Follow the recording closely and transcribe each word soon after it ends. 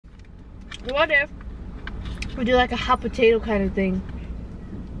What if we do like a hot potato kind of thing?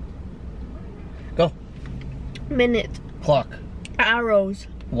 Go. Minute. Clock. Arrows.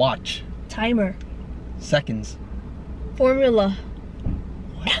 Watch. Timer. Seconds. Formula.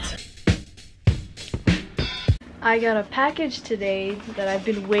 What? I got a package today that I've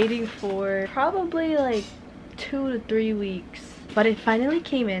been waiting for probably like 2 to 3 weeks. But it finally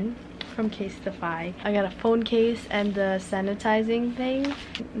came in from Casetify. I got a phone case and the sanitizing thing.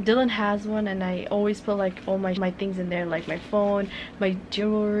 Dylan has one and I always put like all my things in there, like my phone, my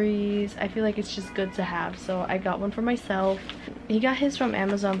jewelries. I feel like it's just good to have, so I got one for myself. He got his from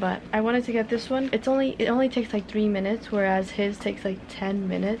Amazon, but I wanted to get this one. It only takes like 3 minutes, whereas his takes like 10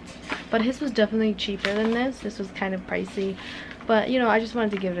 minutes. But his was definitely cheaper than this. This was kind of pricey, but you know, I just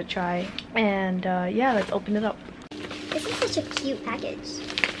wanted to give it a try. And yeah, let's open it up. This is such a cute package.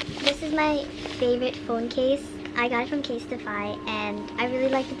 This is my favorite phone case. I got it from Casetify and I really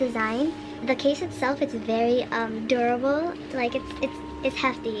like the design. The case itself is very durable. Like it's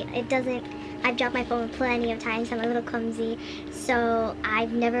hefty. It doesn't, I've dropped my phone plenty of times. I'm a little clumsy. So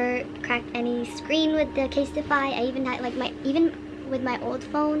I've never cracked any screen with the Casetify. I even had like even with my old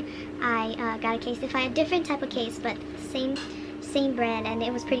phone, I got a Casetify, a different type of case, but same brand, and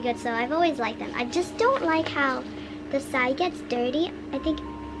it was pretty good. So I've always liked them. I just don't like how the side gets dirty. I think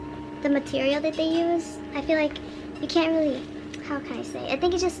the material that they use, I feel like you can't really, how can I say? I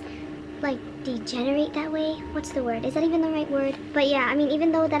think it just like degenerate that way. What's the word? Is that even the right word? But yeah, I mean,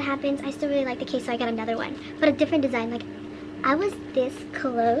 even though that happens, I still really like the case, so I got another one. But a different design. Like, I was this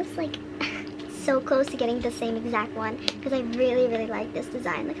close, like so close to getting the same exact one because I really, really like this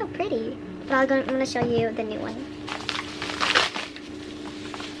design. Look how pretty. But I'm gonna show you the new one.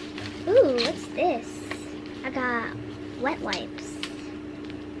 Ooh, what's this? I got wet wipes.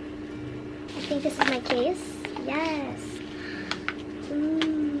 I think this is my case. Yes. Ooh.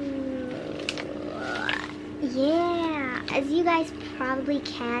 Yeah. As you guys probably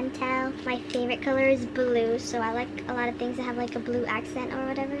can tell, my favorite color is blue. So I like a lot of things that have like a blue accent or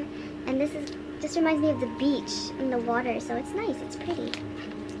whatever. And this just reminds me of the beach and the water. So it's nice. It's pretty. It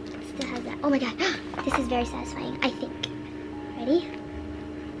still has that. Oh my god. This is very satisfying, I think. Ready?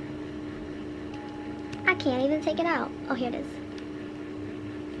 I can't even take it out. Oh, here it is.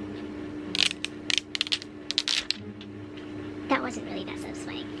 That wasn't really that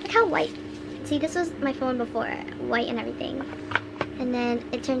satisfying. Look how white. See, this was my phone before, white and everything. And then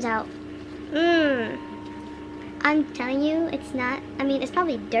it turns out, I'm telling you, it's not, I mean, it's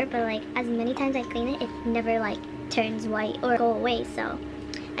probably dirt, but like as many times I clean it, it never like turns white or go away. So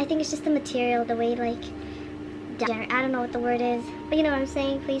I think it's just the material, the way like, I don't know what the word is, but you know what I'm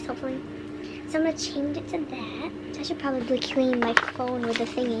saying, please, hopefully. So I'm gonna change it to that. I should probably clean my phone with the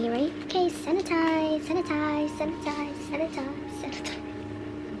thingy, right? Okay, sanitize, sanitize, sanitize, sanitize, sanitize.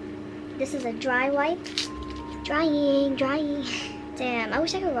 This is a dry wipe. Drying, drying. Damn, I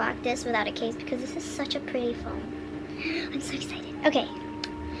wish I could rock this without a case because this is such a pretty phone. I'm so excited. Okay,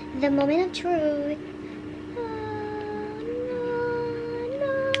 the moment of truth.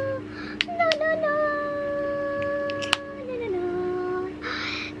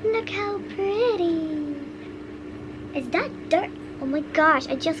 Look how pretty. Is that dirt? Oh my gosh,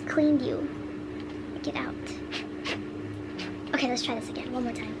 I just cleaned you. Get out. Okay, let's try this again. One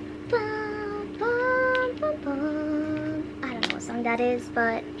more time. Bum, bum, bum, bum. I don't know what song that is,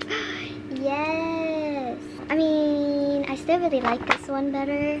 but yes. I mean, I still really like this one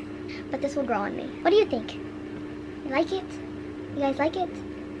better, but this will grow on me. What do you think? You like it? You guys like it?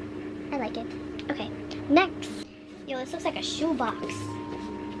 I like it. Okay, next. Yo, this looks like a shoebox.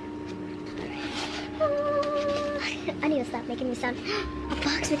 I need to stop making me sound. A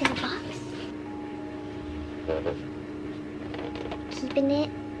box within a box. Keeping it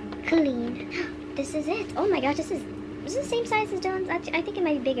clean. This is it. Oh my gosh, this is the same size as Dylan's. I think it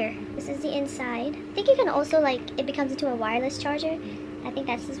might be bigger. This is the inside. I think you can also like, it becomes into a wireless charger. I think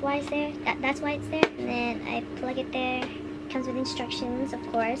that's just why it's there. That's why it's there. And then I plug it there. Comes with instructions, of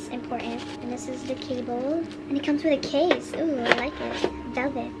course, important. And this is the cable. And it comes with a case. Ooh, I like it.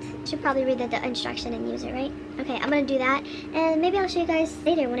 Velvet. Should probably read the instruction and use it, right? Okay, I'm gonna do that. And maybe I'll show you guys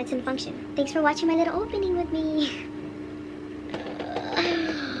later when it's in function. Thanks for watching my little opening with me.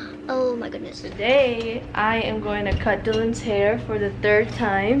 Oh my goodness. Today, I am going to cut Dylan's hair for the 3rd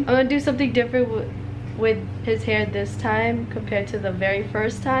time. I'm gonna do something different with his hair this time compared to the very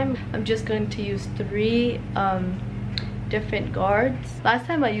first time. I'm just going to use 3 different guards. Last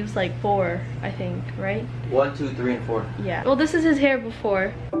time I used like 4, I think, right? 1, 2, 3, and 4. Yeah. Well, this is his hair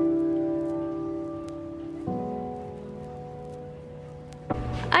before.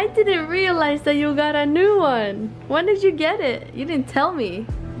 I didn't realize that you got a new one. When did you get it? You didn't tell me.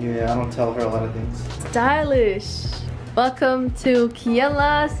 Yeah, I don't tell her a lot of things. Stylish. Welcome to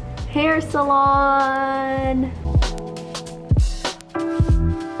Kienla's hair salon.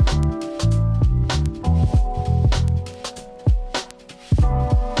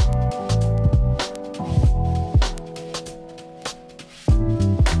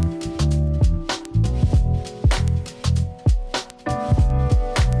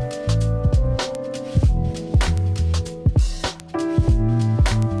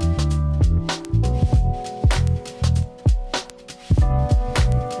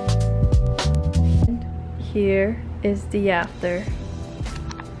 Here is the after.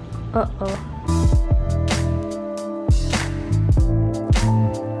 Uh-oh.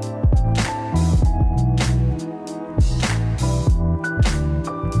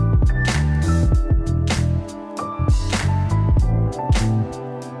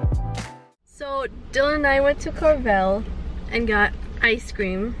 So Dylan and I went to Carvel and got ice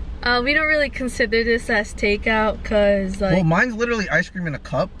cream. We don't really consider this as takeout because like... Well, mine's literally ice cream in a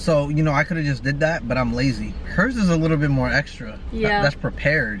cup. So, you know, I could have just did that, but I'm lazy. Hers is a little bit more extra. Yeah. That's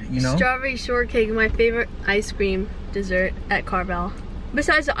prepared, you know? Strawberry shortcake, my favorite ice cream dessert at Carvel.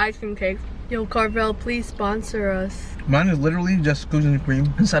 Besides the ice cream cake. Yo, Carvel, please sponsor us. Mine is literally just cookies and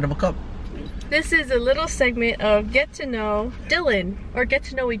cream inside of a cup. This is a little segment of get to know Dylan, or get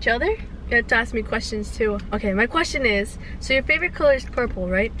to know each other. You have to ask me questions too. Okay, my question is, so your favorite color is purple,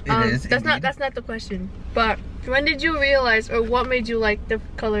 right? It is, that's not the question. But when did you realize, or what made you like the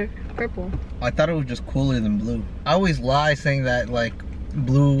color purple? I thought it was just cooler than blue. I always lie saying that like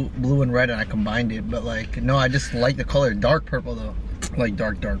blue and red and I combined it, but like no, I just like the color dark purple though. Like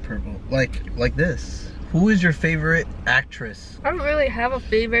dark purple. Like this. Who is your favorite actress? I don't really have a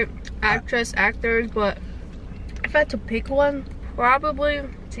favorite actress, actors, but if I had to pick one, probably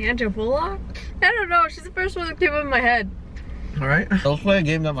Sandra Bullock? I don't know, she's the first one that came in my head. Alright. Let's play a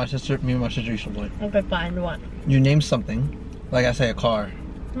game that me and my sister used to play. Okay, fine, what? You name something, like I say a car.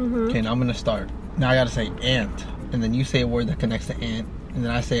 Mm-hmm. Okay, now I'm gonna start. Now I gotta say ant, and then you say a word that connects to ant, and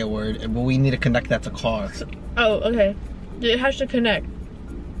then I say a word, but we need to connect that to car. Oh, okay. It has to connect.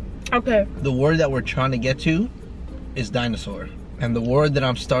 Okay. The word that we're trying to get to is dinosaur. And the word that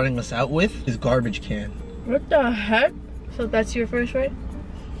I'm starting us out with is garbage can. What the heck? So that's your first word?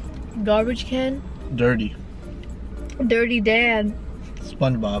 Garbage can? Dirty. Dirty Dan.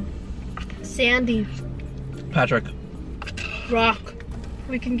 SpongeBob. Sandy. Patrick. Rock.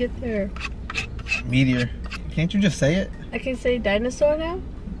 We can get there. Meteor. Can't you just say it? I can say dinosaur now?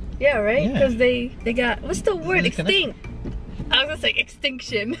 Yeah, right? Yeah. Because they got, what's the word? They connect. Extinct. I was gonna say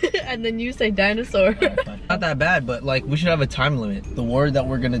extinction. And then you say dinosaur. Not that bad, but like we should have a time limit. The word that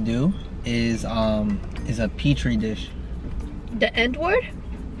we're gonna do is a petri dish. The end word?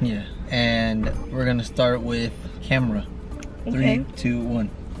 Yeah. And we're gonna start with camera. Okay. 3, 2,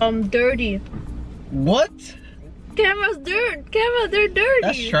 1. Dirty. What? Camera's dirt. Camera, they're dirty.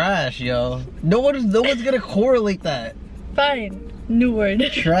 That's trash, yo. No one's gonna correlate that. Fine. New word.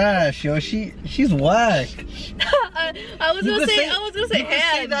 Trash, yo. She's whack. I was gonna say you can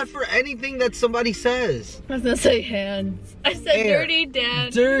hands. say that for anything that somebody says. I was gonna say hands. I said Air. dirty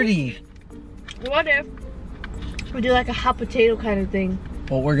Dan. Dirty. What if we do like a hot potato kind of thing?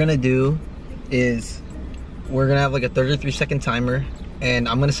 What we're gonna do is we're gonna have like a 33-second timer, and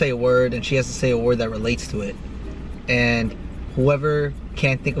I'm gonna say a word and she has to say a word that relates to it. And whoever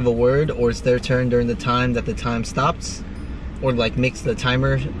can't think of a word, or it's their turn during the time that the time stops, or like makes the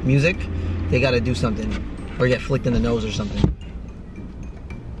timer music, they gotta do something or get flicked in the nose or something.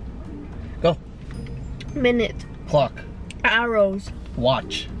 Go. Minute. Clock. Arrows.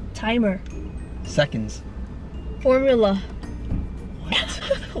 Watch. Timer. Seconds. Formula.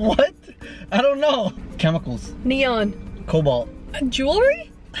 What? I don't know. Chemicals. Neon. Cobalt.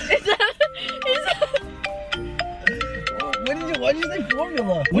 Jewelry? Is that Why did you say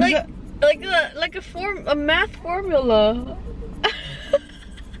formula? What is that? like a math formula.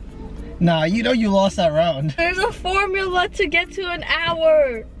 Nah, you know you lost that round. There's a formula to get to an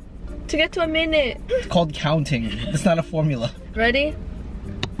hour. To get to a minute. It's called counting. It's not a formula. Ready?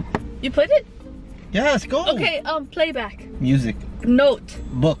 You put it? Yes, go. Okay, playback. Music. Note.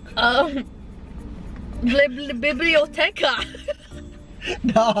 Book. Biblioteca.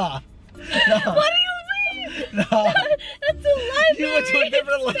 Nah. What do you mean? Nah. That's a library. You went to a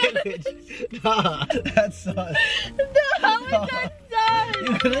different language. Nah, that sucks. No, how is that done?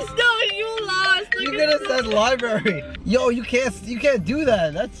 You could've- No, you lost. Look You at could have this. said library. Yo, you can't do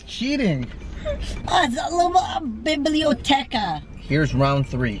that. That's cheating. Oh, it's a little biblioteca. Here's round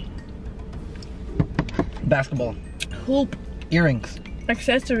 3. Basketball. Hoop. Earrings.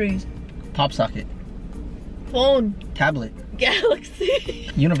 Accessories. Pop socket. Phone. Tablet.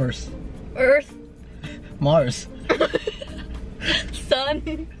 Galaxy. Universe. Earth. Mars.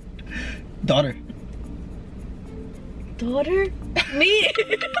 Sun. Daughter. Daughter. Me.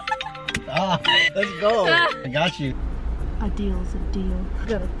 Ah, let's go. I got you. A deal's a deal.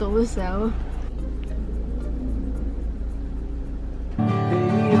 Gotta throw this out.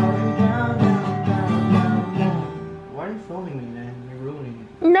 Why are you filming me, man? You're ruining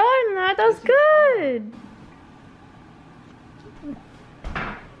it. No, I'm not. That's good.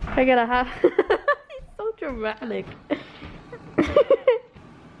 I gotta have. He's so dramatic.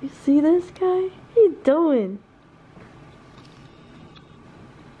 You see this guy? What are you doing?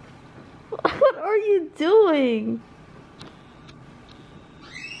 What are you doing?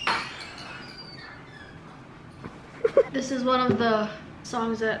 This is one of the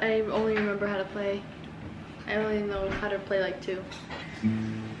songs that I only remember how to play. I only know how to play like 2.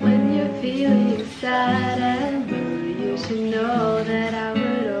 When you're feeling sad and blue, you should know that I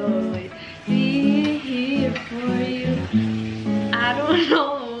would always be here for you. I don't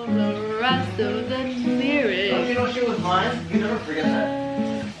know the rest of the lyrics. Don't you know she was mine? You never forget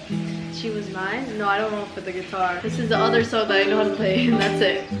that. She was mine? No, I don't know for the guitar. This is the other song that I know how to play, and that's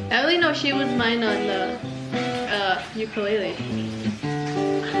it. I only know She Was Mine on the ukulele.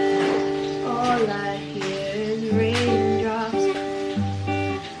 All I hear is raindrops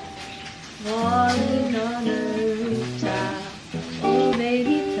falling on a rooftop. Oh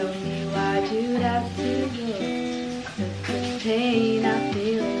baby, tell me why'd you have to go? 'Cause the pain I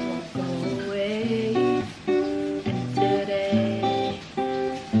feel won't go away. And today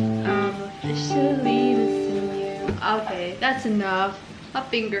I'm officially missing you. Okay, that's enough. My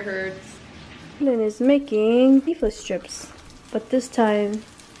finger hurts. Lynn is making leaflet strips, but this time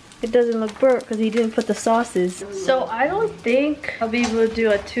it doesn't look burnt because he didn't put the sauces. So I don't think I'll be able to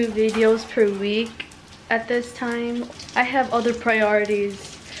do 2 videos per week at this time. I have other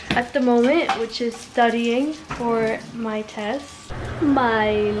priorities at the moment, which is studying for my tests.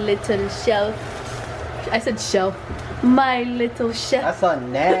 My little shelf. I said shelf. My little shelf. That's a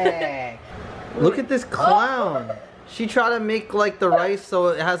nag. Look at this clown. She tried to make like the rice so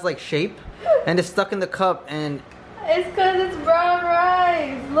it has like shape, and it's stuck in the cup, and it's because it's brown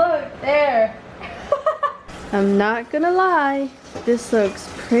rice. Look, there. I'm not gonna lie. This looks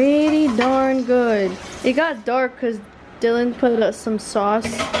pretty darn good. It got dark because Dylan put some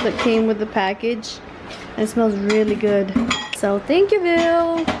sauce that came with the package. And it smells really good. So thank you,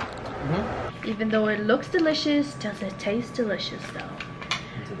 Bill. Even though it looks delicious, does it taste delicious though?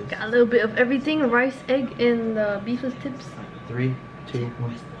 Got a little bit of everything. Rice, egg, and the beefless tips. 3, 2,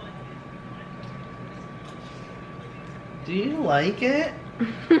 1. Do you like it?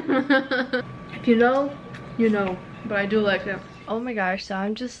 If you know, you know. But I do like it. Oh my gosh, so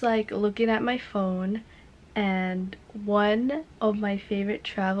I'm just like looking at my phone, and one of my favorite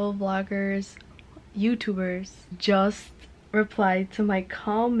travel vloggers, YouTubers, just replied to my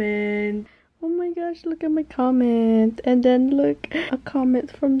comment. Oh my gosh, look at my comment. And then look, a comment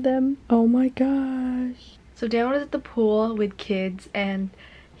from them. Oh my gosh. So Dan was at the pool with kids, and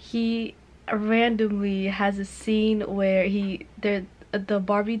he randomly has a scene where the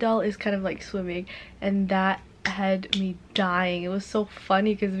Barbie doll is kind of like swimming, and that had me dying. It was so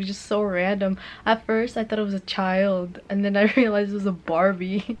funny because it was just so random. At first I thought it was a child, and then I realized it was a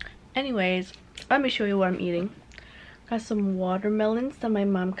Barbie. Anyways, let me show you what I'm eating. Got some watermelons that my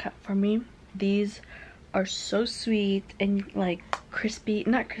mom cut for me. These are so sweet and like crispy,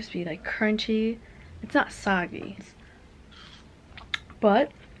 not crispy, like crunchy. It's not soggy.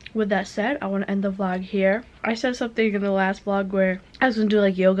 But with that said, I want to end the vlog here. I said something in the last vlog where I was gonna do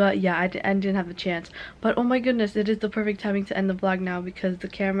like yoga. Yeah, I didn't have the chance, but oh my goodness, it is the perfect timing to end the vlog now because the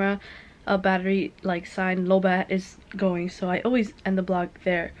camera battery like sign low bat is going, so I always end the vlog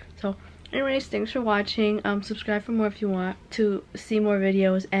there. So anyways, thanks for watching. Subscribe for more if you want to see more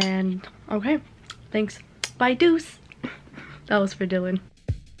videos, and okay, thanks, bye, deuce. That was for Dylan.